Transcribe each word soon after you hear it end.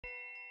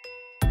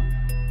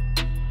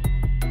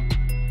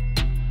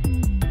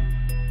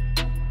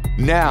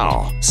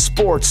Now,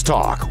 Sports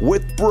Talk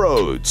with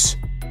Broads.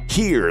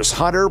 Here's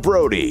Hunter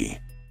Brody.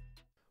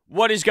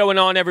 What is going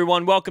on,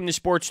 everyone? Welcome to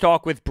Sports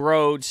Talk with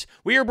Broads.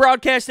 We are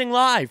broadcasting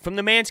live from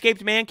the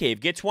Manscaped Man Cave.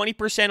 Get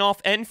 20% off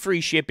and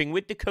free shipping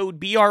with the code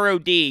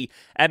BROD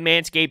at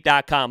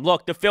manscaped.com.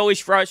 Look, the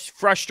Phillies'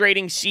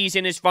 frustrating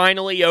season is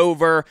finally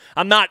over.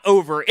 I'm not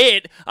over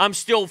it. I'm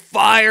still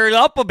fired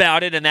up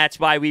about it, and that's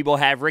why we will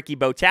have Ricky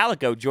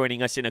Bottalico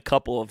joining us in a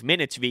couple of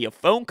minutes via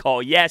phone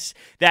call. Yes,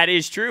 that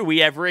is true. We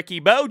have Ricky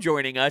Bo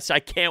joining us.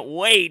 I can't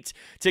wait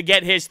to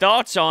get his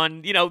thoughts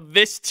on,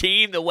 this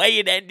team, the way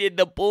it ended,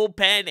 the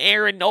bullpen,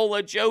 Aaron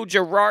Nola, Joe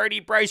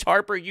Girardi, Bryce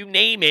Harper, you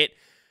name it.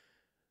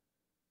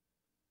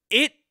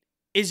 It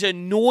is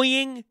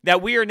annoying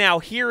that we are now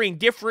hearing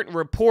different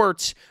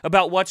reports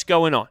about what's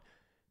going on.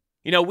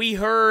 We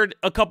heard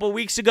a couple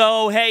weeks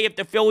ago, hey, if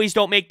the Phillies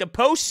don't make the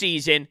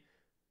postseason,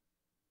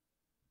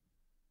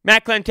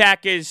 Matt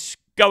Klentak is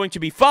going to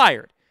be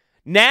fired.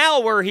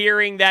 Now we're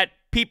hearing that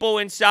people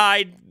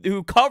inside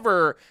who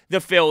cover the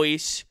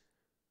Phillies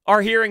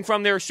are hearing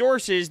from their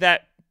sources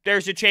that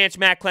there's a chance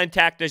Matt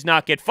Klentak does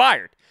not get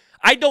fired.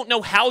 I don't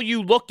know how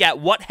you look at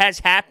what has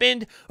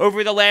happened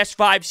over the last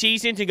 5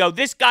 seasons and go,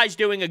 this guy's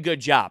doing a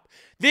good job.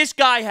 This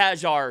guy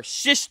has our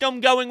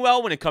system going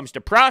well when it comes to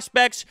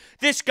prospects.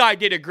 This guy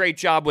did a great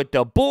job with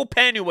the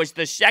bullpen, who was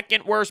the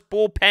second worst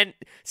bullpen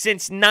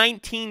since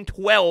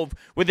 1912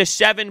 with a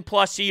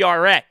 7+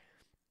 ERA.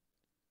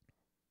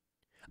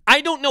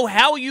 I don't know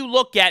how you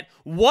look at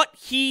what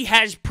he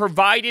has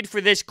provided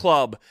for this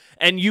club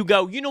and you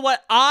go, you know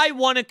what? I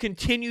want to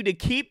continue to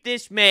keep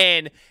this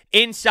man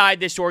inside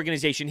this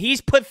organization.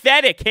 He's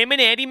pathetic. Him and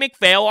Andy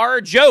McPhail are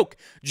a joke.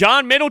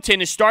 John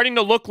Middleton is starting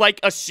to look like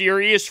a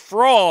serious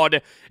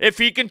fraud if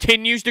he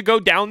continues to go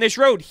down this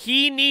road.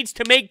 He needs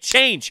to make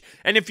change.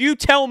 And if you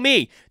tell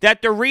me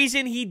that the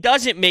reason he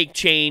doesn't make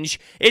change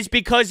is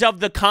because of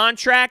the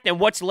contract and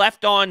what's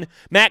left on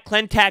Matt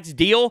Klentak's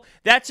deal,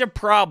 that's a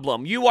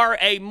problem. You are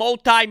a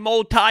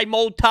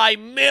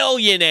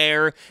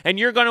multi-millionaire, and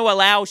you're going to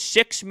allow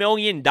 $6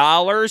 million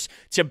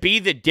to be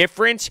the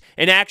difference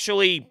in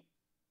actually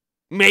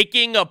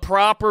making a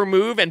proper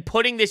move and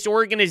putting this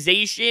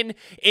organization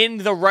in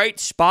the right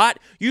spot.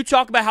 You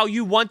talk about how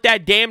you want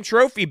that damn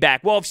trophy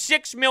back. Well, if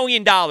 $6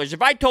 million,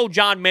 if I told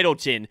John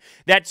Middleton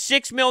that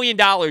 $6 million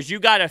you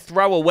got to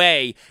throw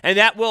away and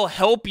that will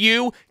help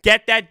you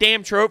get that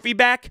damn trophy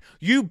back,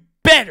 you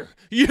better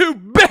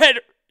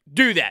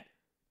do that.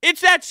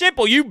 It's that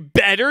simple. You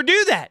better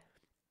do that.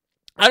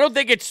 I don't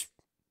think it's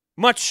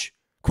much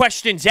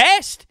questions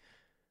asked.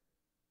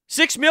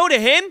 $6 million to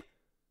him?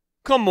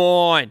 Come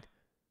on.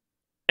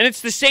 And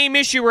it's the same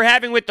issue we're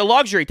having with the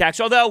luxury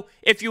tax. Although,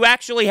 if you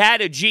actually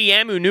had a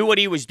GM who knew what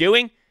he was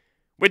doing,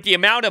 with the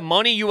amount of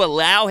money you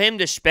allow him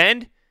to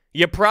spend,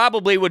 you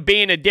probably would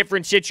be in a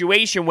different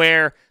situation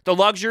where the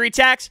luxury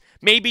tax,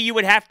 maybe you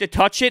would have to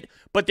touch it,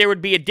 but there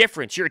would be a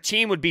difference. Your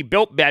team would be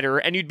built better,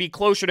 and you'd be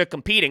closer to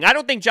competing. I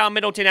don't think John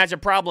Middleton has a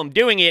problem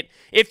doing it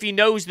if he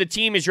knows the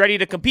team is ready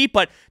to compete,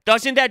 but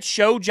doesn't that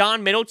show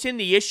John Middleton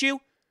the issue?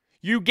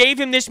 You gave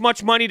him this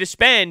much money to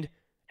spend,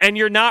 and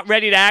you're not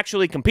ready to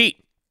actually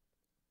compete.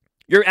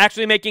 You're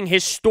actually making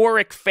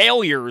historic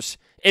failures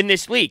in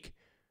this league.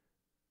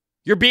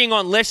 You're being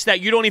on lists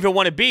that you don't even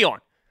want to be on.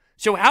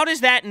 So how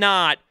does that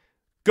not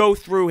go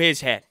through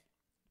his head?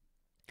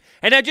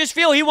 And I just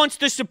feel he wants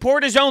to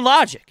support his own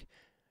logic.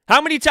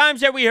 How many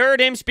times have we heard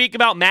him speak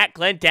about Matt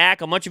Klentak,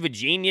 how much of a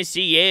genius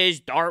he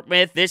is,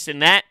 Dartmouth, this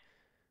and that?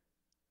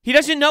 He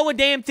doesn't know a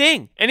damn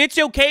thing. And it's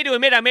okay to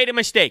admit I made a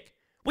mistake.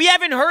 We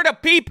haven't heard a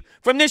peep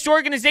from this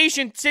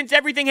organization since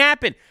everything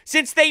happened,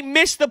 since they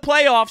missed the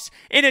playoffs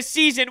in a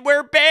season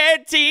where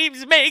bad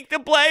teams make the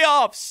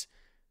playoffs.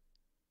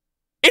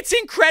 It's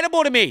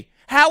incredible to me.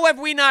 How have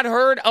we not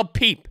heard a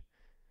peep?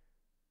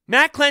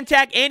 Matt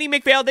Klentak, Andy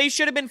McPhail, they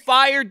should have been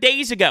fired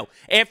days ago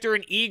after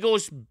an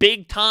Eagles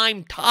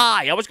big-time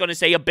tie. I was going to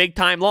say a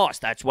big-time loss.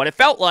 That's what it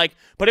felt like,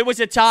 but it was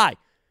a tie.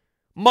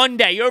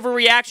 Monday,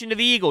 overreaction to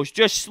the Eagles.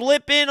 Just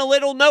slip in a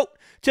little note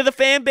to the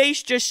fan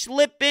base. Just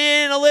slip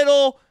in a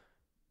little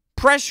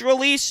press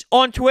release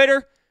on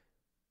Twitter.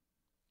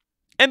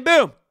 And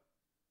boom.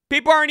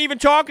 People aren't even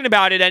talking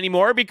about it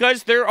anymore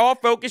because they're all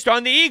focused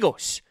on the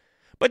Eagles.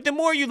 But the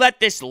more you let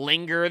this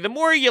linger, the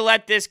more you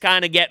let this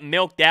kind of get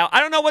milked out, I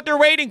don't know what they're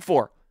waiting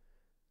for.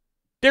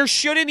 There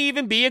shouldn't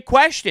even be a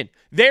question.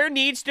 There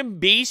needs to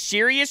be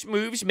serious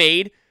moves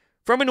made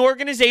from an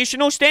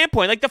organizational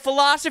standpoint. Like the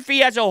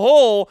philosophy as a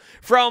whole,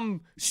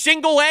 from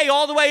single A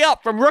all the way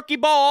up, from rookie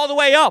ball all the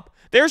way up.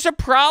 There's a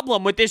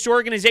problem with this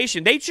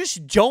organization. They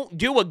just don't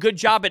do a good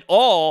job at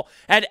all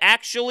at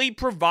actually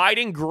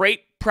providing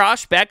great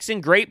prospects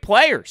and great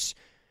players.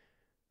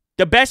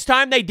 The best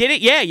time they did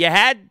it, yeah, you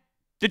had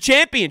the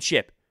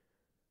championship.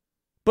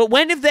 But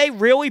when have they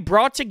really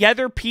brought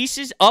together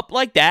pieces up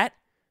like that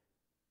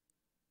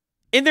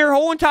in their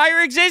whole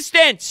entire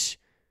existence?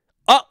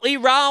 Utley,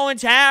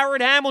 Rollins,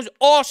 Howard, Hamels,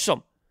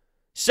 awesome.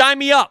 Sign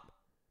me up.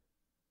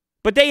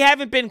 But they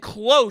haven't been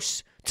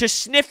close to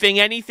sniffing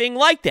anything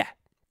like that.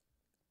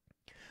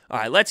 All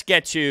right, let's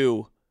get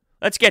to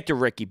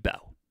Ricky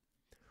Bo.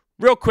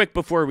 Real quick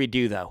before we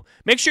do, though,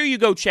 make sure you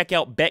go check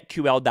out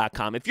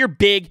BetQL.com. If you're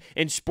big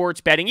in sports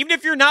betting, even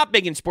if you're not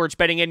big in sports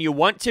betting and you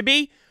want to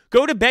be,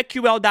 go to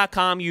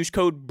BetQL.com, use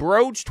code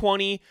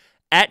BROADS20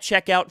 at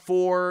checkout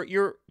for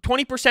your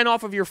 20%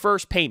 off of your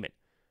first payment.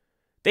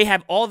 They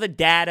have all the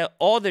data,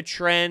 all the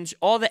trends,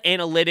 all the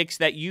analytics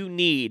that you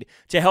need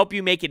to help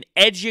you make an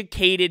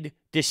educated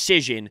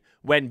decision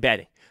when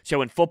betting. So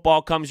when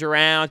football comes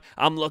around,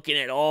 I'm looking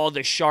at all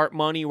the sharp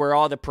money where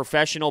all the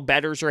professional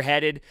bettors are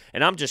headed,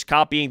 and I'm just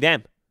copying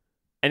them.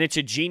 And it's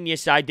a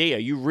genius idea.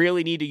 You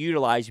really need to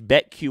utilize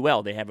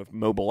BetQL. They have a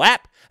mobile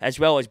app as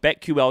well as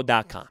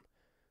BetQL.com.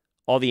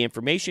 All the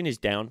information is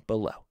down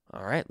below.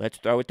 All right, let's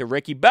throw it to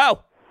Ricky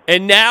Bo.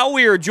 And now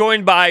we are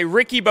joined by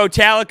Ricky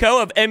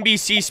Bottalico of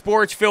NBC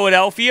Sports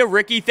Philadelphia.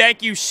 Ricky,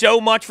 thank you so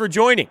much for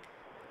joining.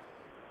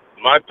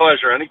 My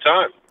pleasure.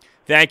 Anytime.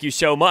 Thank you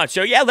so much.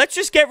 So, yeah, let's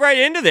just get right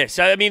into this.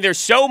 I mean, there's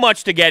so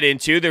much to get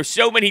into. There's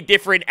so many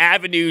different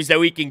avenues that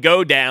we can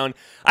go down.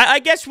 I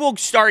guess we'll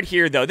start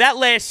here, though. That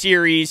last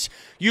series,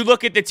 you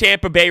look at the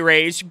Tampa Bay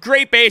Rays,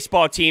 great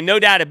baseball team, no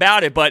doubt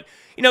about it, but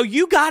you know,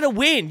 you got to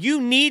win. You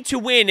need to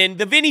win. And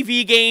the Vinny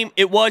V game,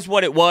 it was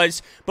what it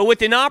was. But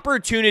with an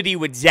opportunity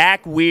with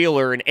Zach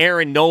Wheeler and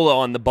Aaron Nola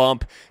on the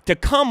bump to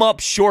come up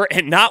short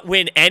and not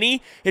win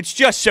any, it's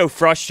just so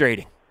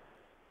frustrating.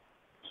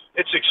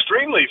 It's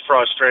extremely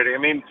frustrating. I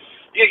mean,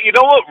 you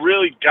know what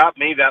really got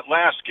me that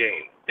last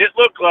game? It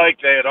looked like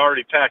they had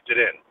already packed it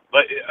in.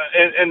 But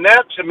and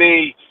that, to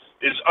me,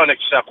 is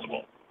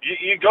unacceptable.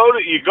 You go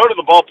to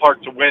the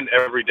ballpark to win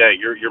every day.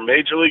 You're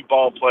major league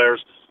ball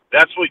players.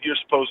 That's what you're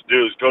supposed to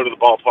do, is go to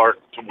the ballpark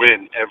to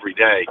win every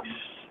day.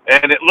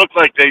 And it looked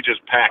like they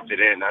just packed it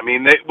in. I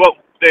mean, they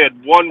had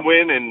one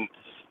win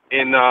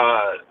in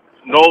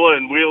Nola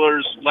and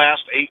Wheeler's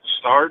last 8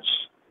 starts.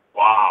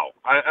 Wow.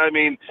 I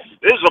mean,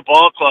 this is a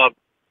ball club.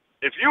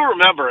 If you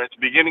remember at the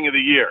beginning of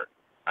the year,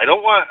 I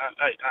don't want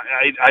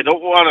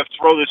to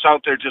throw this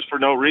out there just for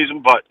no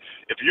reason, but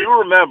if you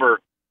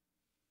remember,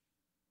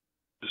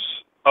 I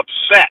was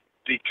upset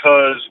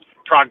because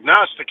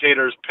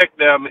prognosticators picked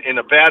them in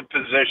a bad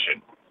position.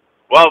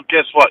 Well,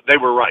 guess what? They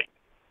were right,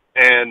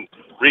 and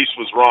Reese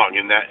was wrong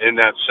in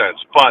that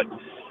sense. But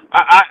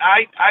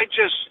I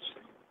just,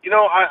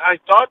 I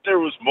thought there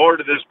was more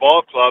to this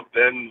ball club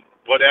than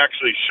what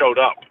actually showed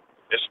up,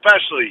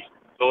 especially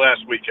the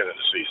last weekend of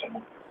the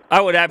season. I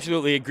would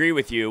absolutely agree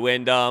with you.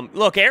 And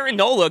look, Aaron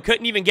Nola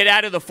couldn't even get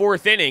out of the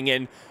 4th inning.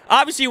 And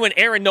obviously when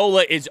Aaron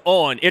Nola is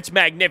on, it's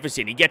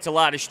magnificent. He gets a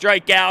lot of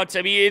strikeouts.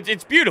 I mean,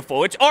 it's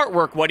beautiful. It's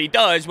artwork what he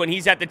does when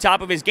he's at the top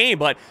of his game.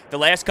 But the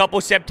last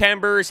couple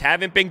Septembers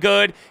haven't been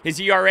good. His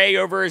ERA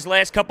over his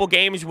last couple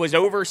games was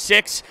over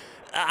 6.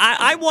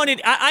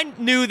 I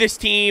knew this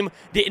team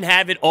didn't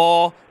have it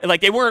all.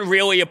 Like, they weren't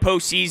really a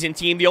postseason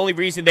team. The only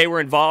reason they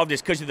were involved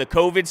is because of the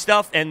COVID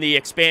stuff and the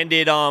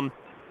expanded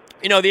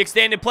the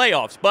extended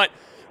playoffs. But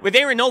with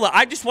Aaron Nola,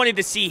 I just wanted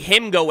to see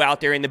him go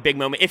out there in the big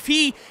moment. If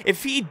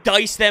he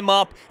diced them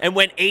up and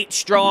went 8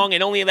 strong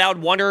and only allowed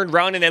 1 earned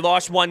run and they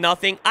lost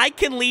 1-0, I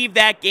can leave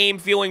that game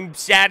feeling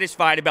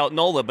satisfied about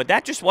Nola, but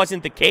that just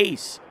wasn't the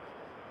case.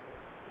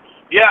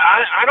 Yeah,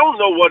 I don't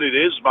know what it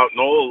is about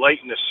Nola late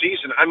in the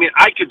season. I mean,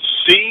 I could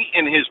see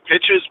in his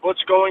pitches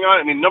what's going on.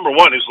 I mean, number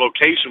one, his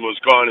location was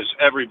gone, as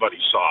everybody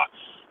saw.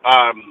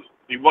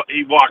 He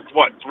walked,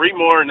 3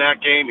 more in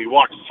that game? He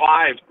walked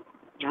 5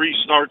 3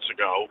 starts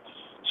ago.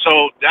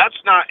 So that's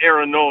not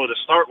Aaron Nola to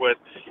start with.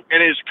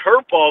 And his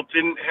curveball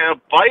didn't have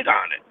bite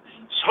on it.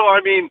 So, I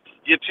mean,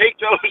 you take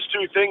those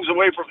 2 things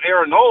away from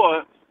Aaron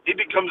Nola, he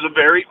becomes a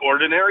very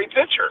ordinary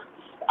pitcher.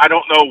 I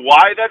don't know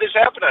why that has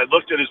happened. I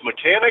looked at his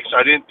mechanics.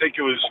 I didn't think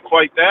it was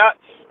quite that.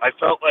 I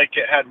felt like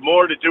it had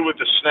more to do with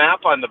the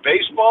snap on the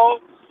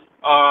baseball.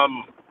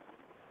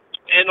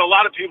 And a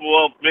lot of people,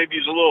 well, maybe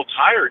he's a little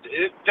tired.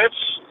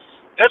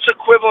 That's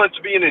equivalent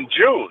to being in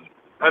June.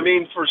 I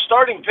mean, for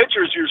starting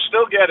pitchers, you're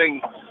still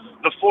getting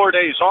the 4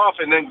 days off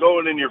and then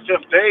going in your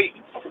 5th day.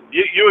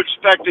 You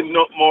expected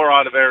more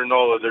out of Aaron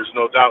Nola, there's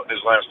no doubt, in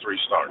his last 3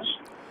 starts.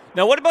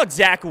 Now, what about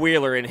Zach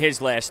Wheeler in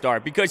his last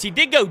start? Because he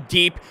did go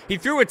deep, he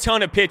threw a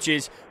ton of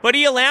pitches, but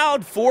he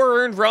allowed 4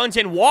 earned runs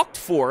and walked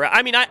 4.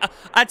 I mean,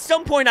 at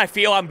some point I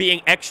feel I'm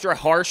being extra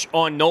harsh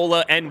on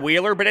Nola and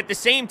Wheeler, but at the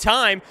same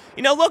time,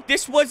 look,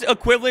 this was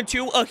equivalent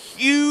to a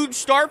huge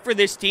start for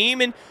this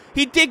team, and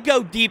he did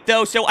go deep,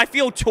 though, so I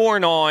feel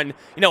torn on,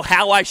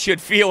 how I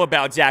should feel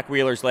about Zach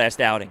Wheeler's last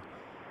outing.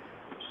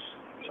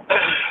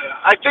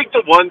 I think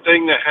the one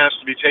thing that has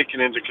to be taken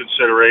into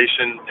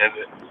consideration, and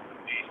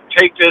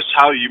take this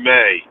how you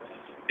may,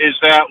 is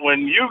that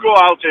when you go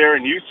out there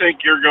and you think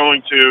you're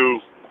going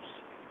to,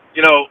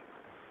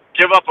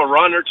 give up a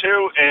run or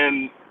 2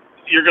 and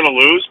you're going to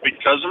lose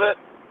because of it,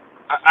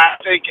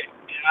 I think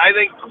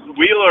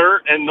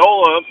Wheeler and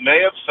Nola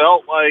may have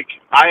felt like,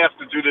 I have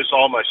to do this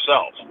all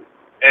myself,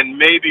 and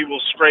maybe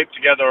we'll scrape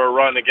together a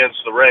run against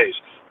the Rays.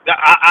 Now,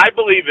 I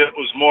believe it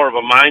was more of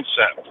a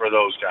mindset for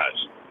those guys.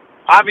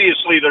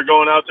 Obviously, they're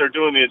going out there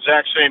doing the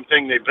exact same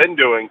thing they've been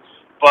doing,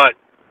 but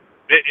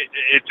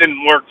it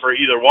didn't work for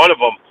either one of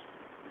them.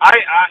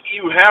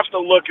 you have to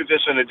look at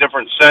this in a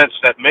different sense,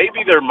 that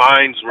maybe their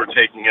minds were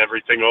taking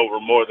everything over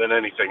more than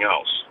anything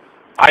else.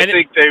 I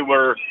think they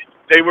were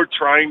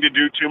trying to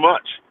do too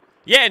much.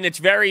 Yeah, and it's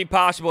very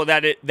possible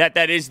that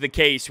that is the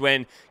case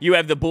when you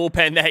have the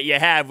bullpen that you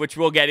have, which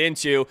we'll get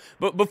into.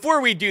 But before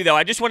we do, though,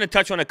 I just want to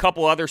touch on a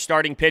couple other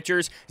starting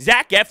pitchers.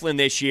 Zach Eflin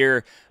this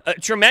year,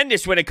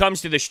 tremendous when it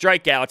comes to the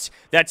strikeouts.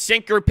 That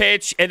sinker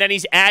pitch, and then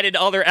he's added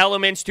other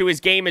elements to his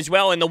game as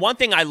well. And the one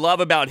thing I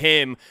love about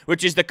him,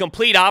 which is the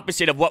complete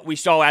opposite of what we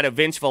saw out of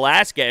Vince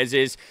Velasquez,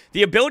 is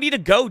the ability to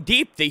go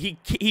deep. He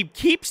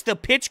keeps the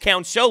pitch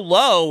count so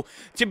low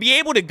to be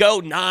able to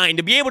go 9,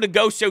 to be able to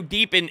go so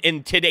deep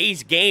in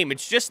today's game.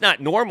 It's just not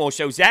normal.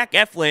 So Zach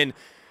Eflin,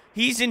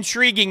 he's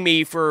intriguing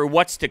me for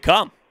what's to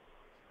come.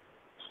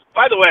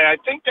 By the way, I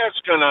think that's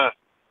going to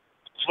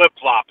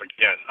flip-flop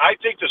again. I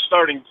think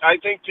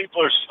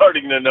people are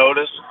starting to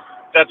notice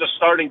that the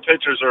starting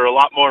pitchers are a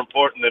lot more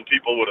important than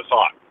people would have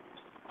thought.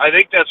 I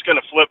think that's going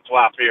to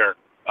flip-flop here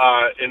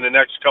in the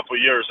next couple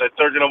of years, that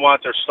they're going to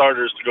want their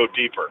starters to go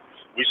deeper.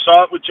 We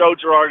saw it with Joe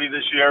Girardi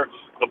this year.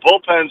 The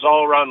bullpens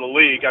all around the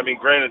league, I mean,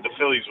 granted, the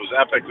Phillies was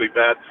epically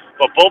bad,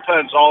 but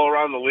bullpens all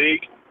around the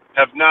league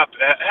have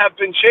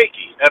been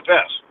shaky at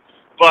best.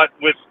 But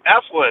with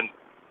Eflin,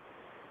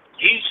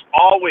 he's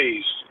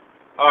always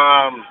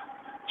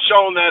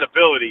shown that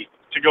ability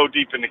to go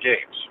deep into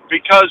games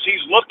because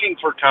he's looking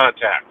for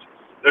contact.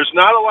 There's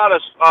not a lot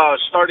of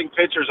starting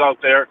pitchers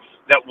out there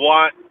that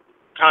want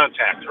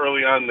contact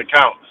early on in the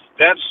count.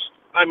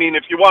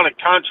 If you want to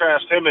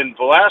contrast him and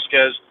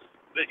Velasquez,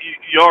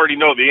 you already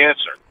know the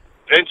answer.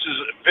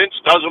 Vince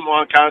doesn't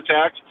want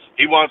contact.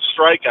 He wants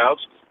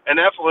strikeouts, and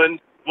Eflin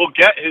will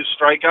get his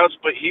strikeouts,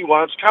 but he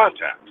wants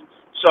contact.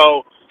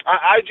 So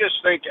I just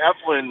think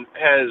Eflin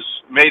has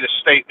made a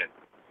statement.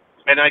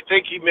 And I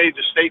think he made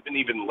the statement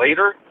even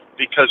later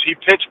because he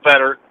pitched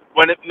better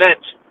when it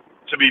meant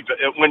to be,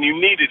 when you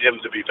needed him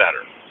to be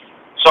better.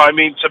 So, to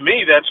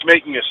me, that's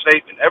making a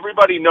statement.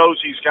 Everybody knows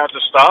he's got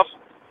the stuff.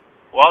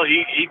 Well,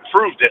 he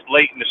proved it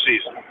late in the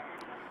season.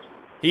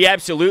 He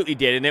absolutely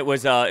did, and it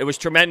was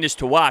tremendous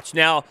to watch.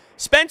 Now,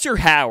 Spencer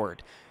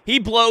Howard, he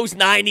blows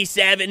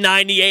 97,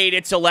 98.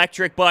 It's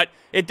electric, but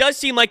it does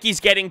seem like he's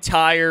getting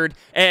tired.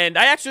 And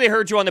I actually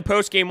heard you on the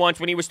postgame once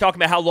when he was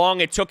talking about how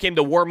long it took him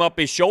to warm up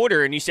his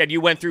shoulder, and you said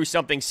you went through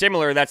something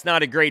similar. That's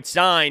not a great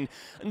sign.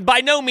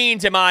 By no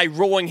means am I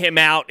ruling him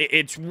out.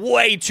 It's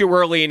way too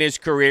early in his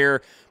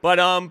career. But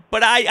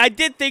I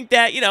did think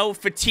that,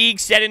 fatigue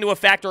set into a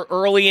factor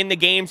early in the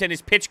games, and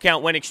his pitch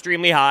count went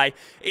extremely high.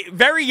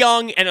 Very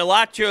young and a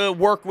lot to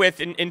work with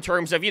in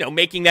terms of,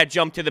 making that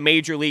jump to the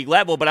major league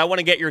level. But I want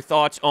to get your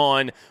thoughts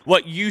on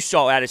what you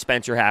saw out of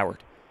Spencer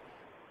Howard.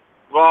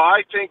 Well,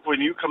 I think when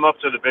you come up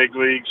to the big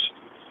leagues,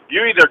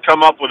 you either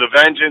come up with a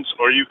vengeance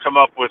or you come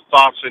up with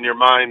thoughts in your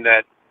mind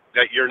that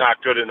you're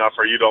not good enough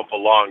or you don't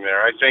belong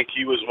there. I think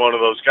he was one of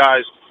those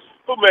guys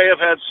who may have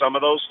had some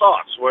of those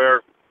thoughts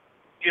where,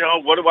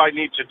 what do I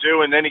need to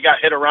do? And then he got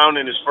hit around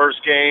in his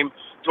first game.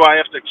 Do I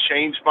have to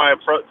change my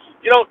approach?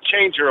 You don't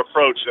change your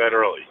approach that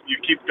early. You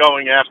keep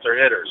going after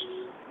hitters.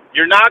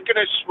 You're not going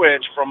to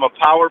switch from a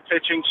power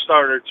pitching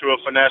starter to a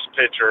finesse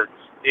pitcher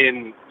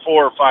in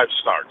 4 or 5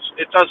 starts.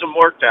 It doesn't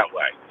work that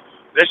way.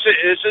 This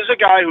is a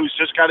guy who's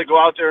just got to go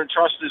out there and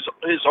trust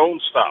his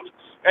own stuff.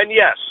 And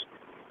yes,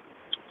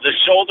 the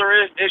shoulder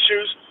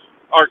issues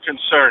are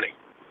concerning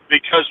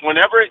because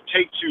whenever it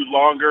takes you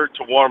longer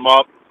to warm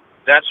up,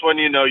 that's when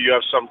you know you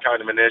have some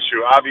kind of an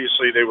issue.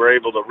 Obviously, they were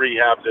able to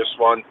rehab this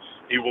one.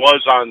 He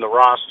was on the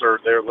roster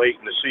there late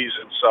in the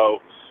season.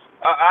 So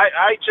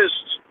I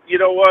just,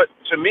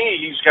 to me,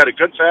 he's got a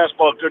good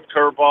fastball, good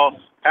curveball,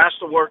 has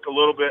to work a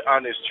little bit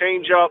on his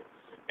changeup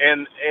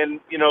and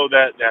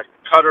that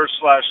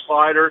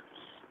cutter/slider.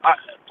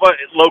 But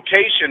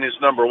location is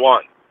number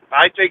one.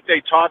 I think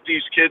they taught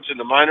these kids in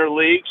the minor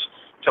leagues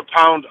to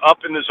pound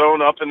up in the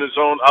zone, up in the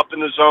zone, up in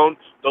the zone.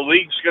 The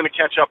league's going to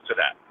catch up to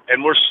that.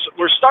 And we're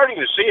starting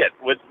to see it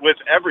with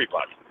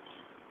everybody.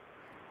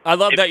 I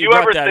love that you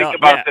brought that up.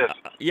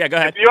 Yeah, go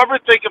ahead. If you ever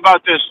think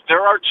about this,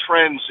 there are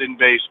trends in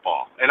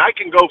baseball. And I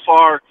can go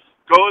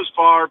as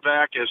far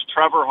back as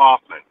Trevor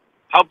Hoffman.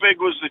 How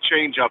big was the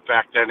changeup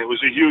back then? It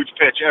was a huge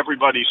pitch.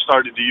 Everybody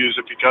started to use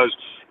it because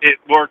it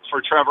worked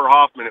for Trevor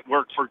Hoffman. It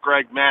worked for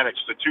Greg Maddux,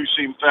 the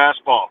two-seam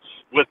fastball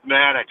with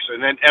Maddux,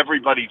 and then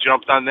everybody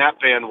jumped on that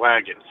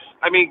bandwagon.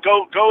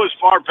 Go as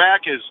far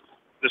back as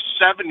the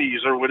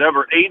 70s or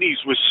whatever,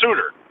 80s with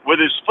Suter with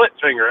his split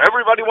finger.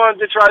 Everybody wanted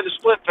to try the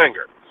split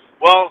finger.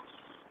 Well,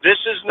 this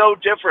is no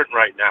different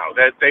right now.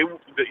 That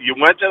you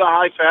went to the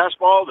high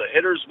fastball, the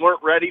hitters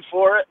weren't ready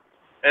for it,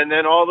 and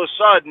then all of a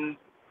sudden,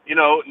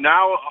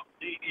 now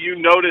you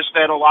notice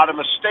that a lot of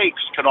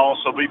mistakes could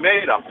also be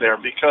made up there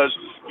because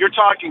you're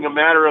talking a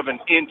matter of an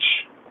inch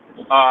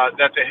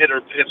that the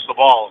hitter hits the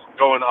ball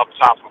going up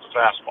top of the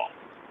fastball.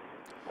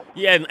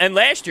 Yeah, and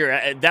last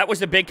year, that was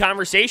the big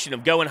conversation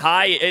of going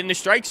high in the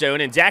strike zone,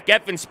 and Zach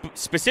Eflin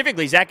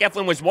specifically, Zach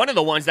Eflin was one of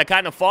the ones that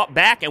kind of fought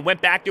back and went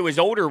back to his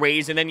older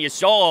ways, and then you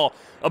saw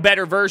a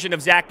better version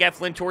of Zach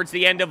Eflin towards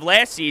the end of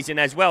last season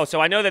as well.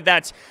 So I know that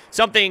that's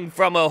something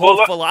from a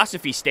whole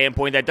philosophy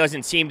standpoint that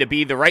doesn't seem to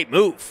be the right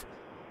move.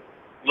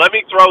 Let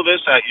me throw this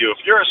at you.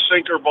 If you're a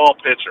sinker ball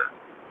pitcher,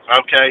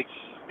 okay,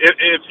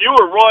 if you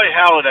were Roy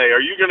Halladay, are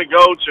you going to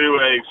go to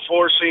a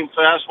four-seam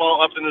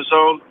fastball up in the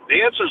zone?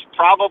 The answer is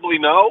probably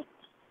no.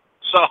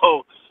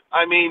 So,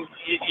 I mean,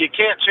 you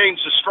can't change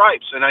the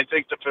stripes, and I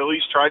think the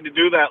Phillies tried to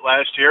do that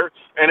last year,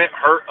 and it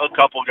hurt a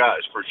couple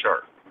guys for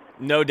sure.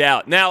 No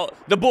doubt. Now,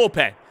 the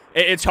bullpen.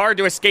 It's hard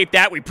to escape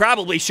that. We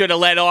probably should have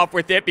let off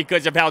with it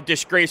because of how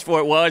disgraceful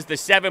it was. The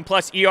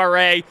 7+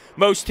 ERA,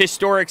 most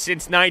historic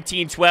since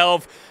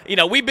 1912. You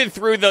know, we've been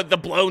through the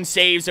blown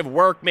saves of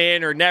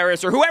Workman or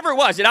Neris or whoever it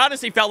was. It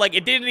honestly felt like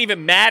it didn't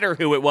even matter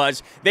who it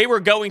was. They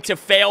were going to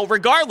fail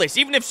regardless.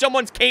 Even if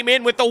someone came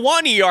in with a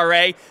 1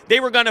 ERA,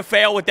 they were going to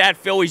fail with that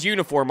Phillies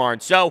uniform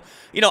on. So,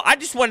 you know, I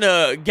just want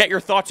to get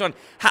your thoughts on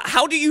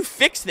how do you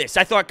fix this?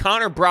 I thought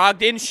Connor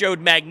Brogdon showed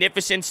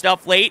magnificent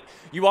stuff late.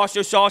 You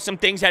also saw some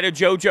things out of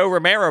JoJo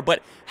Romero,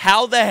 but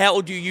how the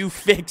hell do you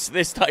fix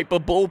this type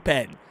of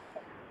bullpen?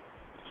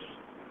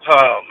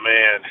 Oh,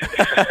 man.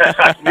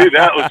 I knew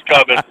that was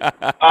coming.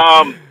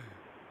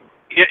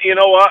 You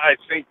know what? I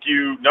think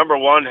you, number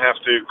one,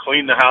 have to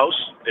clean the house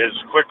as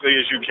quickly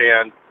as you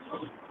can.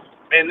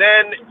 And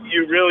then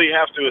you really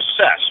have to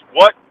assess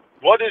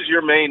what is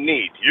your main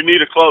need. You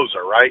need a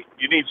closer, right?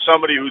 You need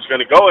somebody who's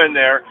going to go in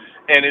there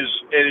and is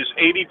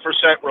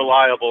 80%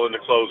 reliable in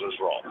the closer's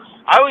role.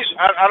 I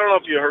don't know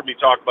if you heard me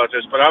talk about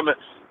this, but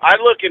I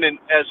look in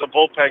as a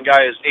bullpen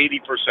guy as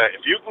 80%.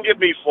 If you can give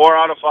me 4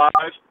 out of 5,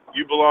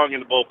 you belong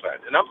in the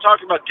bullpen. And I'm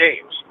talking about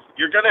games.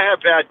 You're going to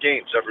have bad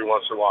games every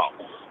once in a while.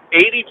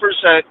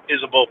 80% is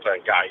a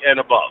bullpen guy and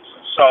above.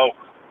 So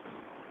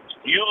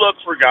you look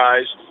for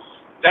guys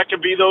that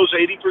can be those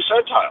 80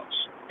 percentiles.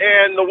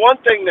 And the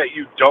one thing that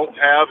you don't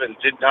have and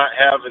did not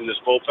have in this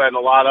bullpen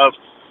a lot of,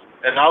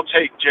 and I'll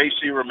take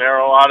J.C.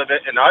 Romero out of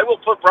it, and I will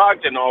put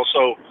Brogdon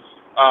also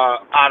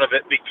out of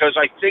it because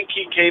I think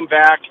he came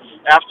back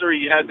after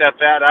he had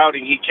that bad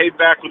outing. He came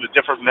back with a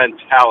different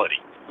mentality.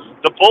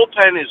 The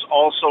bullpen is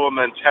also a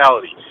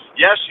mentality.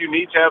 Yes, you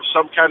need to have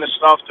some kind of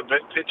stuff to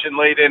pitch in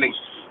late innings,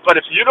 but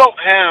if you don't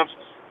have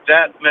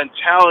that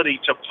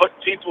mentality to put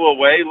people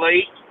away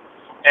late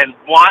and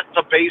want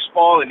the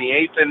baseball in the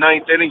 8th and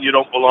 9th inning, you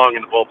don't belong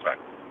in the bullpen.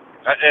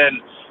 And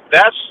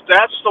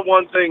that's the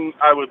one thing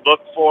I would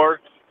look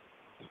for.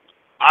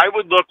 I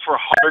would look for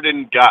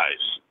hardened guys,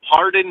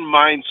 hardened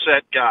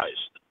mindset guys,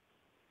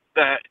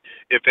 that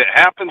if it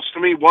happens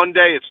to me one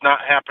day, it's not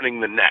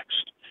happening the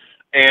next.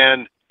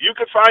 And you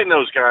could find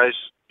those guys.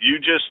 You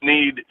just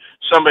need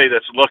somebody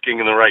that's looking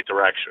in the right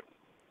direction.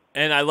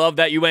 And I love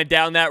that you went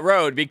down that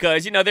road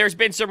because, you know, there's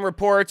been some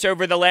reports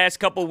over the last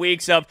couple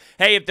weeks of,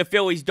 hey, if the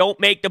Phillies don't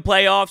make the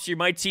playoffs, you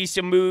might see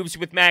some moves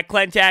with Matt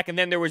Klentak. And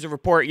then there was a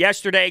report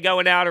yesterday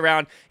going out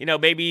around, you know,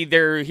 maybe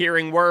they're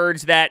hearing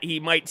words that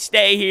he might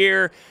stay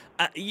here.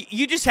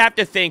 You just have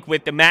to think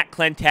with the Matt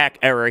Klentak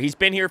era, he's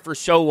been here for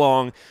so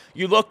long.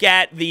 You look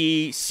at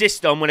the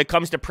system when it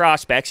comes to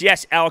prospects.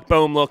 Yes, Alec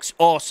Boehm looks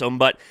awesome,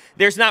 but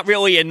there's not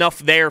really enough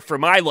there for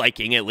my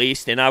liking, at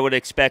least, and I would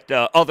expect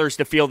others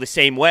to feel the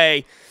same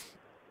way.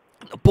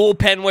 The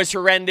bullpen was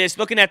horrendous.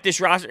 Looking at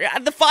this roster,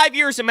 the 5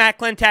 years of Matt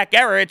Klentak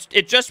era,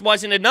 it just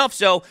wasn't enough.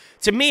 So,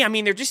 to me, I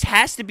mean, there just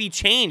has to be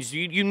change.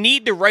 You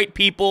need the right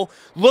people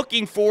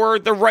looking for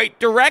the right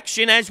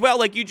direction as well.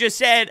 Like you just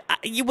said,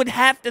 you would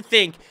have to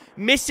think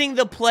missing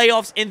the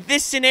playoffs in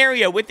this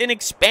scenario with an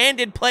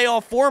expanded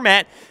playoff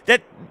format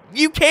that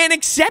you can't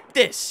accept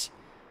this.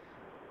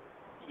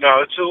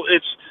 No,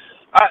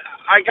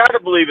 I got to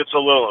believe it's a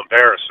little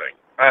embarrassing.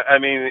 I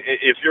mean,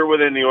 if you're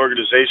within the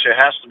organization,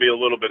 it has to be a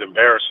little bit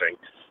embarrassing.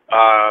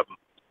 I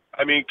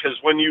mean, because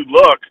when you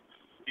look,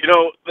 you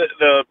know,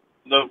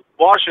 the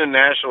Washington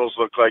Nationals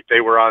look like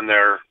they were on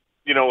their,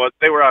 you know what,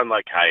 they were on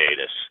like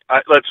hiatus.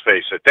 Let's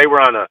face it, they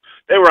were on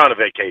a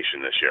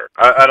vacation this year.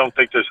 I don't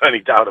think there's any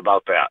doubt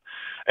about that.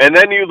 And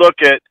then you look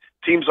at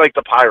teams like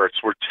the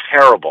Pirates were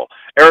terrible.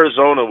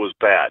 Arizona was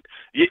bad.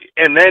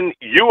 And then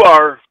you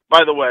are,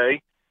 by the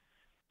way,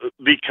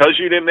 because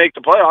you didn't make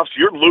the playoffs,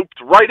 you're looped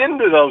right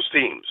into those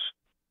teams.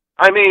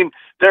 I mean,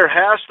 there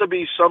has to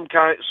be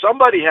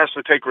somebody has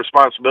to take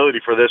responsibility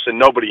for this, and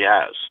nobody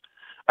has.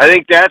 I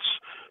think that's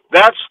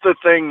the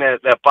thing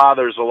that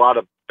bothers a lot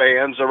of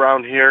fans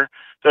around here.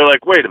 They're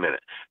like, wait a minute,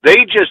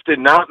 they just did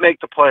not make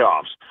the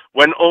playoffs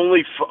when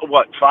only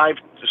 5,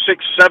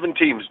 6, 7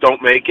 teams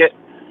don't make it,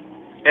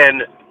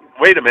 and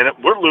wait a minute,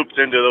 we're looped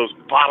into those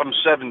bottom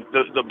 7,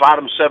 the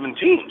bottom 7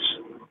 teams.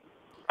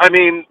 I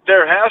mean,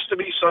 there has to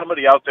be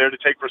somebody out there to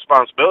take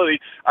responsibility.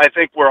 I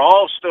think we're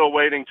all still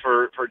waiting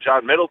for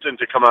John Middleton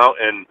to come out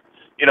and,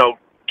 you know,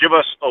 give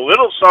us a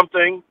little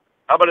something.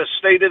 How about a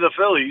state of the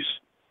Phillies?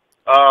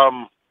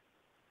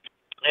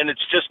 And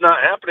it's just not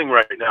happening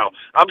right now.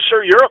 I'm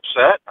sure you're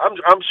upset.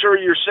 I'm sure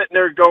you're sitting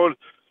there going,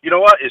 you know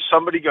what? Is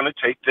somebody going to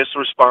take this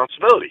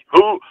responsibility?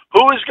 Who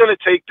is going to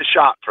take the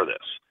shot for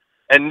this?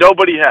 And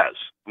nobody has.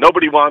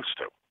 Nobody wants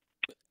to.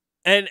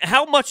 And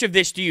how much of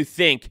this do you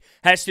think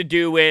has to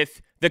do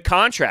with the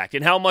contract,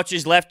 and how much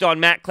is left on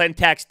Matt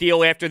Klentak's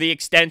deal after the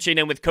extension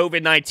and with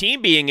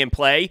COVID-19 being in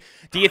play?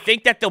 Do you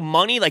think that the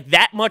money, like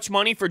that much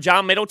money for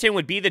John Middleton,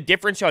 would be the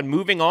difference on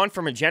moving on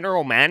from a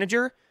general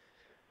manager?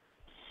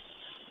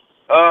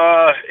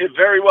 It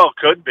very well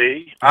could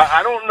be.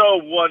 I don't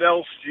know what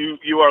else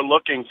you are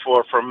looking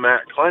for from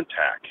Matt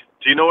Klentak.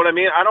 Do you know what I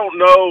mean? I don't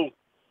know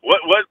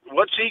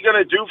what's he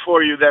going to do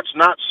for you that's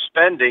not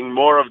spending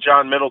more of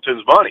John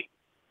Middleton's money.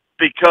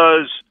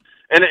 Because,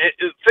 and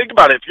think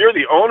about it, if you're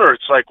the owner,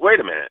 it's like,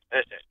 wait a minute,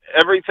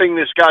 everything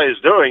this guy is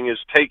doing is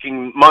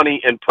taking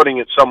money and putting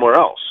it somewhere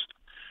else.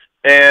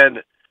 And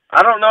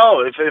I don't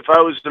know if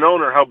I was an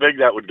owner, how big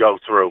that would go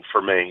through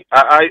for me.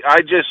 I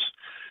just,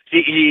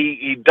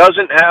 he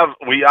doesn't have,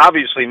 we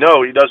obviously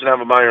know he doesn't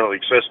have a minor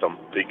league system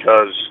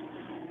because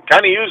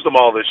kind of used them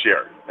all this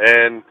year.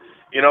 And,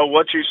 you know,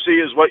 what you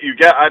see is what you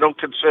get. I don't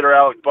consider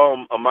Alec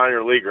Boehm a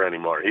minor leaguer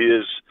anymore. He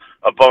is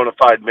a bona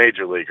fide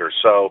major leaguer.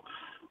 So,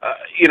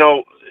 you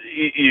know,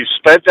 you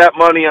spent that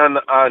money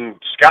on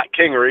Scott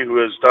Kingery, who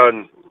has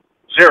done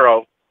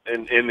zero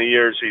in the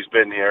years he's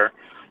been here.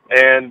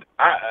 And,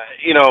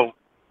 you know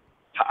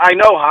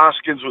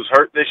Hoskins was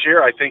hurt this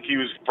year. I think he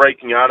was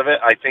breaking out of it.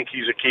 I think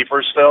he's a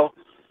keeper still.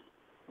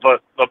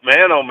 But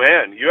man, oh,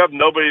 man, you have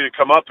nobody to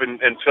come up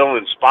and fill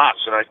in spots,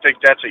 and I think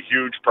that's a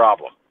huge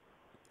problem.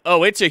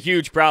 Oh, it's a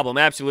huge problem,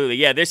 absolutely.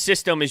 Yeah, this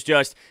system is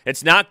just,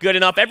 it's not good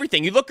enough.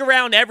 Everything. You look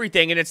around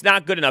everything, and it's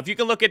not good enough. You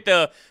can look at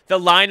the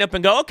lineup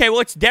and go, okay,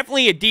 well, it's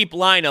definitely a deep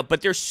lineup,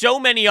 but there's so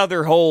many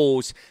other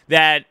holes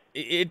that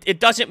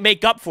it doesn't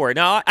make up for it.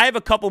 Now, I have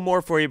a couple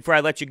more for you before I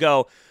let you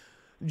go.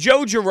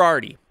 Joe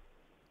Girardi.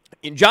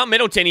 John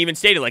Middleton even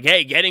stated, like,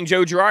 hey, getting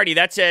Joe Girardi,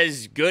 that's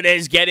as good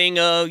as getting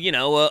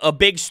a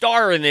big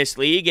star in this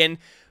league. And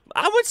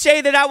I would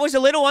say that I was a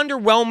little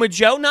underwhelmed with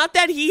Joe. Not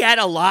that he had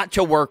a lot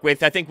to work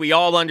with. I think we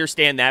all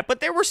understand that. But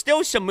there were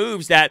still some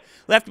moves that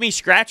left me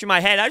scratching my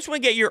head. I just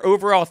want to get your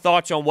overall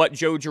thoughts on what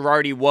Joe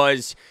Girardi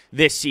was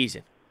this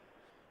season.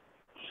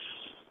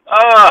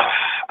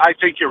 I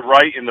think you're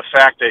right in the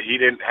fact that he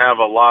didn't have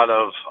a lot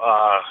of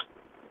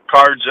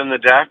cards in the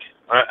deck.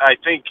 I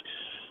think,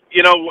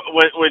 you know,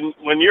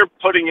 when you're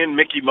putting in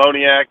Mickey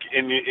Moniak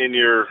in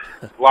your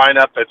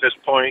lineup at this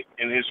point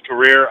in his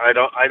career, I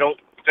don't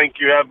think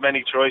you have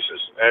many choices.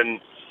 And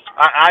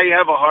I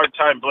have a hard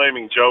time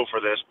blaming Joe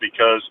for this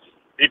because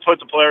he put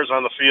the players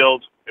on the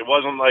field. It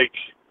wasn't like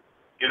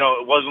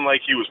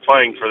he was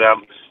playing for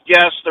them.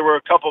 Yes, there were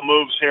a couple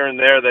moves here and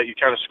there that you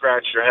kind of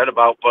scratched your head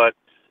about, but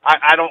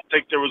I don't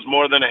think there was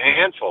more than a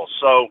handful.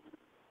 So,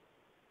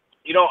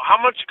 you know,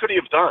 how much could he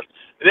have done?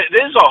 It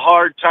is a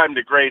hard time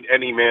to grade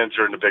any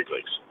manager in the big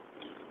leagues.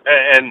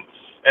 And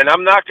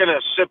I'm not going to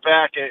sit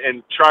back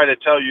and try to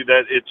tell you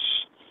that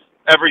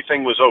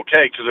everything was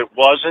okay, because it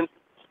wasn't.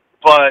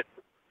 But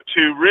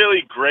to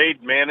really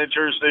grade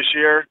managers this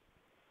year,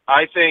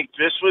 I think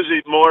this was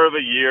more of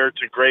a year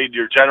to grade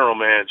your general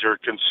manager,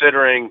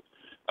 considering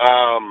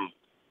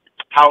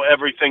how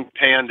everything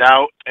panned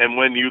out, and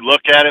when you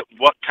look at it,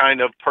 what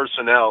kind of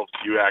personnel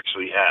you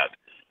actually had.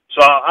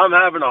 So I'm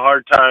having a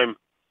hard time,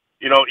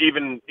 you know,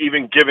 even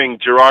giving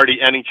Girardi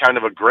any kind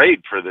of a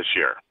grade for this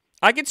year.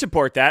 I can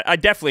support that. I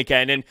definitely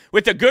can. And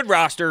with a good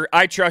roster,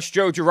 I trust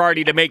Joe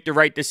Girardi to make the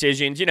right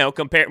decisions, you know,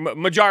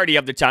 majority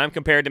of the time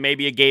compared to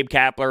maybe a Gabe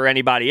Kapler or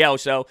anybody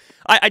else. So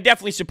I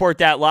definitely support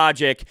that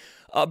logic.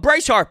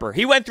 Bryce Harper,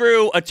 he went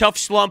through a tough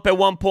slump at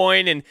one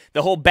point, and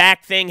the whole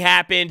back thing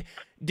happened.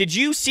 Did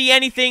you see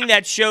anything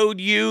that showed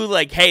you,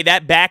 like, hey,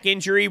 that back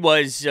injury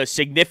was a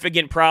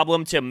significant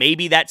problem to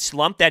maybe that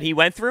slump that he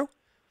went through?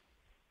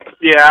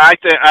 Yeah, I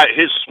think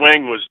his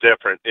swing was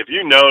different. If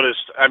you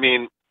noticed, I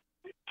mean,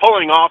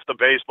 pulling off the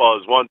baseball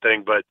is one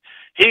thing, but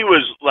he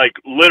was, like,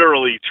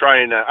 literally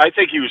trying to – I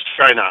think he was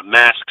trying to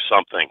mask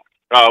something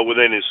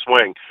within his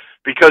swing.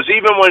 Because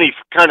even when he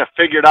kind of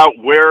figured out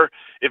where –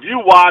 if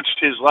you watched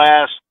his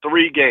last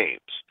 3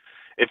 games,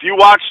 if you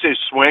watched his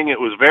swing, it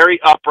was very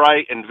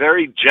upright and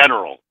very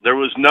general. There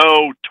was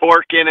no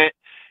torque in it.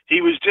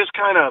 He was just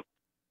kind of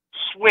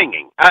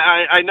swinging.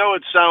 I know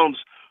it sounds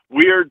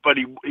weird, but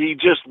he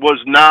just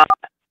was not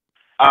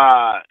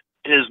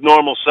his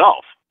normal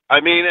self. I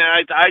mean,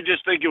 I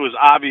just think it was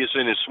obvious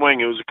in his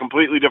swing. It was a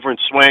completely different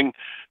swing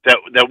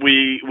that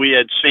we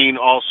had seen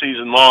all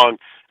season long.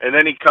 And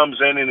then he comes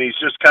in and he's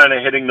just kind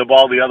of hitting the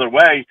ball the other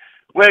way,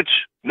 which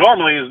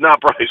normally is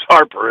not Bryce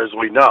Harper, as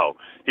we know.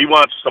 He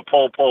wants to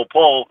pull.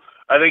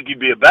 I think he'd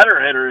be a better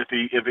hitter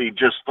if he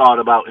just thought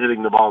about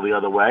hitting the ball the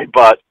other way.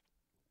 But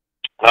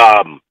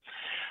I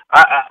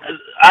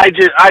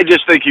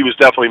just think he was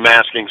definitely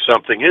masking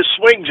something. His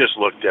swing just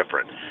looked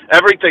different.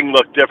 Everything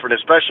looked different,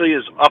 especially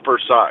his upper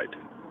side.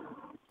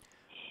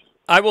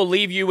 I will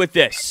leave you with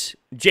this.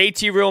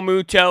 JT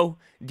Realmuto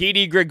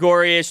Didi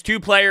Gregorius, two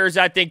players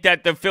I think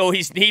that the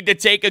Phillies need to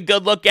take a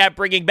good look at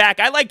bringing back.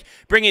 I like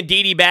bringing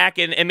Didi back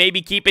and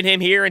maybe keeping him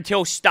here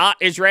until Stott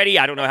is ready.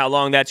 I don't know how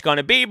long that's going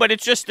to be, but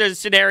it's just a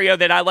scenario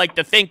that I like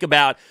to think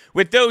about.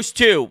 With those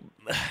two,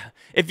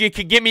 if you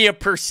could give me a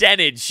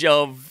percentage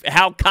of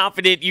how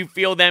confident you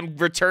feel them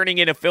returning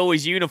in a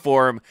Phillies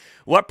uniform,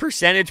 what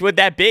percentage would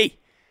that be?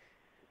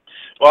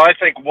 Well, I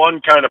think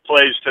one kind of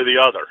plays to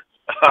the other.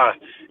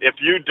 If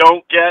you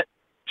don't get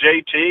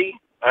JT,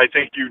 I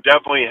think you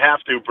definitely have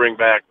to bring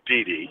back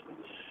Didi.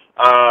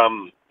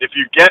 If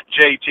you get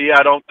JT,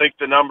 I don't think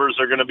the numbers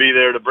are going to be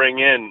there to bring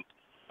in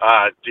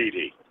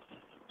Didi.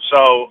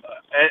 So,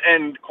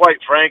 and quite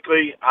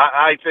frankly,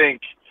 I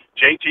think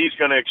JT's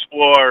going to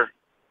explore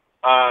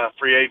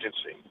free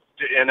agency,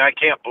 and I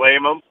can't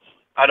blame him.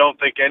 I don't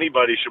think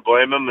anybody should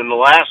blame him. And the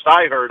last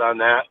I heard on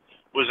that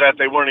was that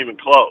they weren't even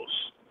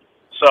close.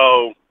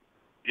 So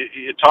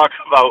you talk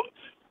about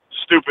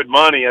stupid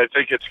money. I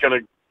think it's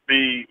going to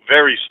be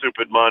very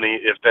stupid money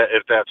if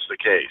that's the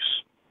case.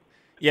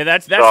 Yeah,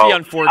 that's the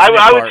unfortunate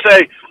part.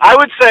 I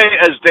would say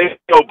as days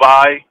go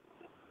by,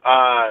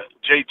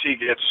 JT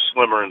gets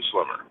slimmer and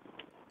slimmer.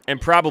 And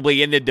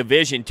probably in the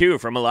division, too,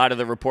 from a lot of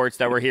the reports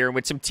that we're hearing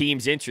with some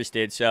teams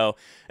interested. So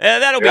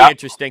that'll be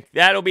interesting.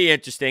 That'll be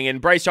interesting.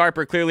 And Bryce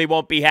Harper clearly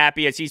won't be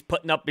happy as he's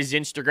putting up his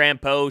Instagram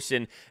posts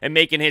and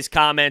making his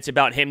comments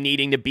about him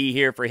needing to be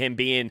here for him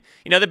being,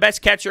 the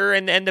best catcher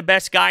and the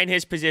best guy in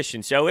his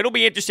position. So it'll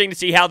be interesting to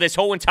see how this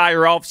whole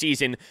entire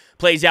offseason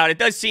plays out. It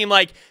does seem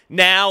like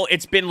now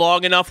it's been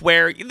long enough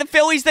where the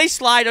Phillies, they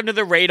slide under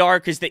the radar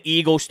because the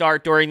Eagles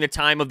start during the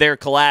time of their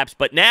collapse.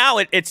 But now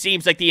it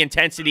seems like the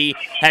intensity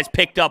has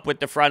picked up with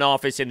the front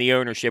office and the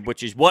ownership,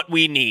 which is what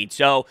we need.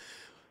 So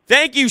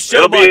thank you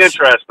so much. It'll be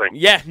interesting.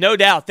 Yeah, no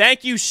doubt.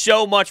 Thank you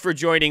so much for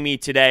joining me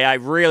today. I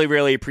really,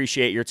 really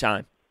appreciate your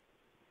time.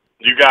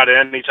 You got it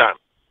anytime.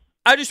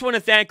 I just want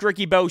to thank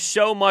Ricky Bo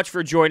so much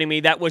for joining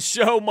me. That was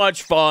so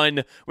much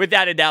fun,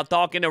 without a doubt,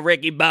 talking to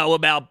Ricky Bo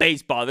about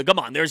baseball. Come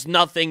on, there's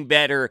nothing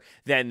better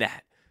than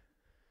that.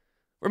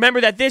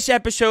 Remember that this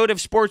episode of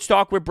Sports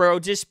Talk with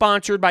Broads is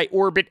sponsored by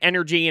Orbit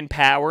Energy and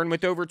Power, and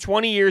with over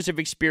 20 years of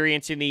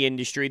experience in the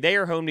industry, they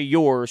are home to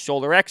your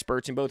solar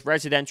experts in both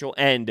residential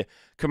and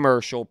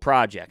commercial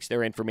projects.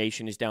 Their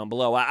information is down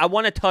below. I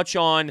want to touch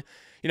on,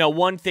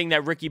 one thing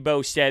that Ricky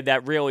Bo said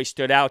that really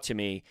stood out to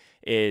me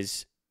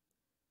is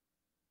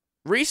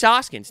Rhys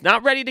Hoskins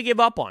not ready to give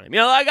up on him.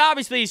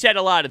 Obviously he said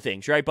a lot of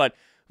things, right? But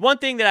one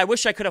thing that I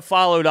wish I could have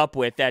followed up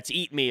with that's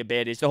eaten me a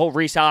bit is the whole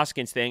Rhys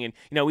Hoskins thing. And,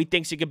 he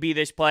thinks he could be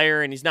this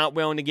player and he's not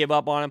willing to give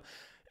up on him.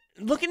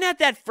 Looking at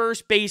that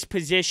first base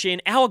position,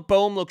 Alec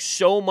Boehm looks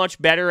so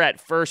much better at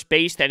first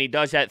base than he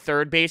does at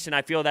third base, and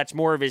I feel that's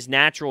more of his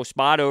natural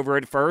spot over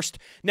at first.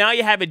 Now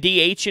you have a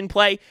DH in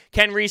play.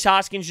 Can Rhys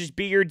Hoskins just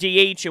be your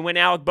DH, and when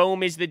Alec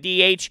Boehm is the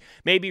DH,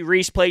 maybe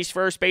Rhys plays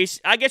first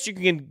base? I guess you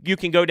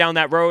can go down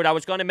that road. I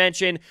was going to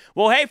mention,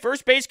 well, hey,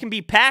 first base can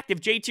be packed. If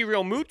JT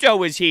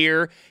Realmuto is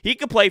here, he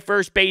could play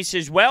first base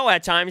as well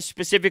at times,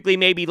 specifically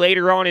maybe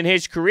later on in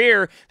his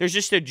career. There's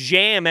just a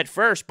jam at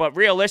first, but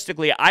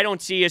realistically, I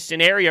don't see a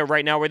scenario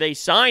right now where they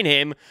sign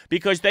him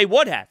because they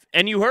would have.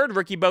 And you heard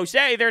Ricky Bo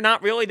say they're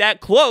not really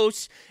that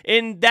close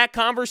in that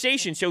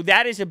conversation. So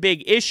that is a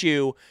big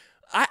issue.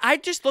 I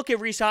just look at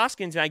Rhys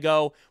Hoskins and I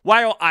go,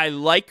 while I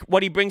like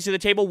what he brings to the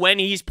table when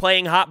he's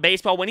playing hot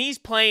baseball, when he's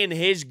playing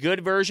his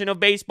good version of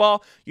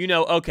baseball,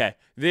 okay,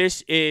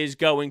 this is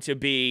going to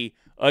be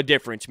a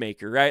difference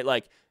maker, right?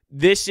 Like,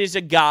 this is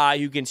a guy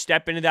who can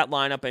step into that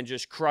lineup and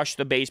just crush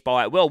the baseball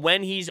at will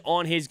when he's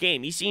on his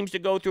game. He seems to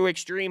go through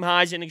extreme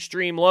highs and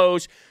extreme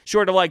lows,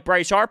 sort of like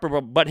Bryce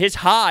Harper, but his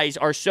highs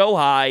are so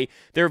high,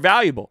 they're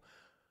valuable.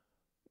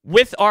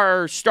 With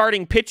our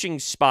starting pitching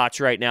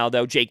spots right now,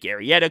 though, Jake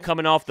Arrieta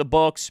coming off the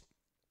books,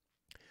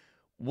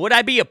 would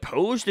I be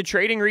opposed to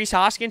trading Rhys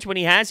Hoskins when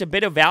he has a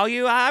bit of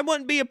value? I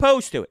wouldn't be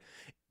opposed to it.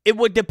 It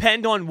would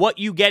depend on what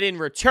you get in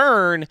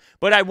return,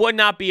 but I would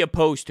not be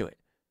opposed to it.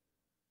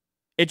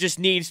 It just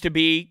needs to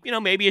be,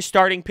 maybe a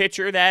starting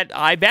pitcher that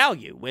I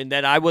value and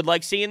that I would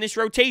like seeing this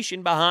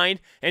rotation behind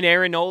an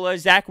Aaron Nola,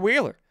 Zach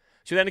Wheeler.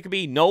 So then it could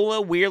be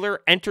Nola, Wheeler,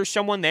 enter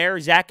someone there,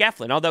 Zach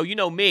Eflin.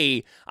 Although,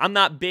 me, I'm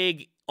not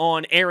big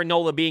on Aaron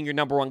Nola being your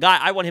number one guy.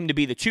 I want him to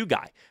be the two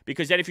guy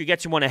because then if you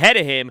get someone ahead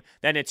of him,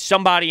 then it's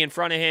somebody in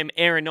front of him,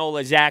 Aaron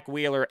Nola, Zach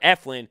Wheeler,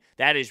 Eflin.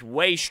 That is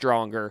way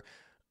stronger.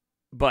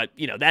 But,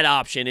 that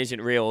option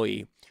isn't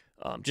really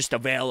just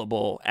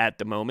available at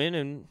the moment,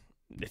 and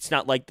it's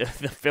not like the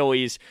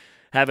Phillies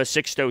have a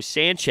Sixto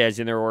Sanchez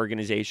in their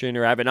organization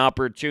or have an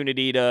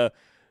opportunity to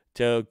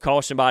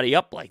call somebody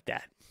up like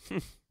that.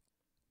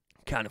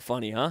 Kind of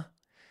funny, huh?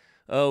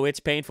 Oh, it's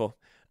painful.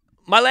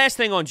 My last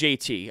thing on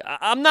JT,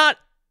 I'm not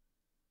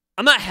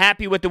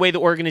happy with the way the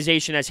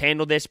organization has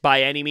handled this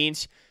by any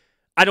means.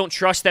 I don't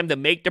trust them to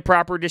make the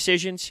proper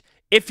decisions.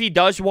 If he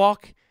does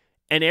walk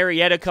and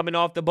Arrieta coming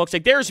off the books,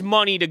 there's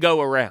money to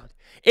go around.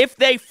 If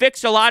they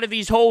fix a lot of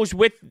these holes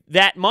with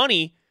that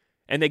money,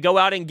 and they go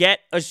out and get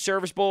a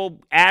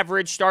serviceable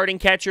average starting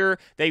catcher,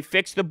 they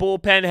fix the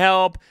bullpen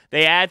help,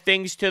 they add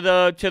things to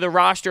the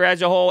roster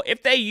as a whole,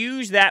 if they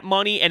use that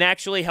money and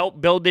actually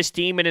help build this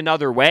team in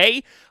another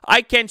way,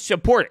 I can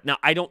support it. Now,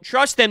 I don't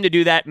trust them to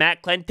do that.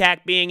 Matt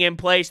Klentak being in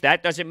place,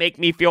 that doesn't make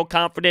me feel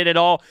confident at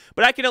all,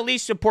 but I can at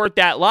least support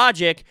that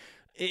logic.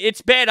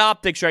 It's bad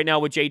optics right now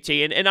with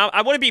JT, and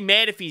I want to be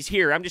mad if he's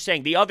here. I'm just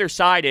saying the other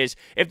side is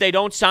if they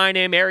don't sign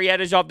him,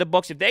 Arrieta's off the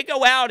books. If they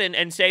go out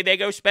and say they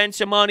go spend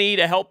some money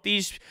to help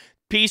these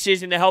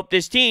pieces and to help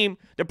this team,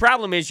 the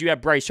problem is you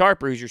have Bryce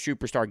Harper, who's your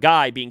superstar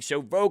guy, being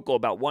so vocal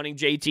about wanting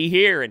JT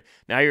here, and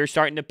now you're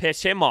starting to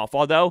piss him off.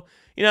 Although,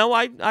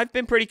 I've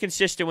been pretty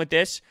consistent with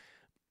this.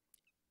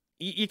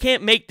 You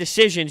can't make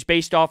decisions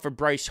based off of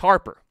Bryce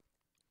Harper.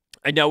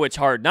 I know it's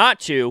hard not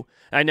to.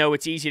 I know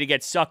it's easy to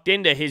get sucked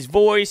into his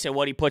voice and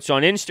what he puts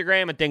on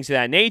Instagram and things of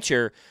that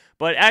nature.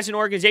 But as an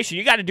organization,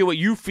 you got to do what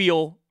you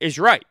feel is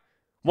right.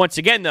 Once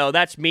again, though,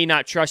 that's me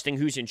not trusting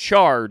who's in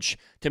charge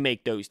to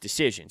make those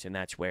decisions, and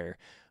that's where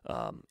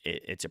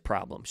it's a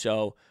problem.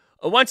 So,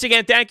 once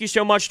again, thank you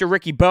so much to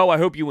Ricky Bo. I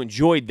hope you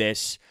enjoyed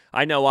this.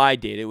 I know I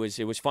did. It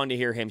was fun to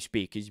hear him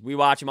speak. We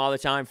watch him all the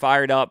time,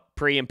 fired up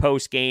pre- and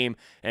post-game,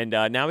 and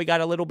now we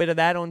got a little bit of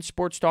that on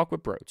Sports Talk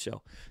with Brody.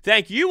 So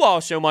thank you all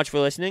so much for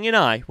listening, and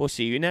I will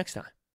see you next time.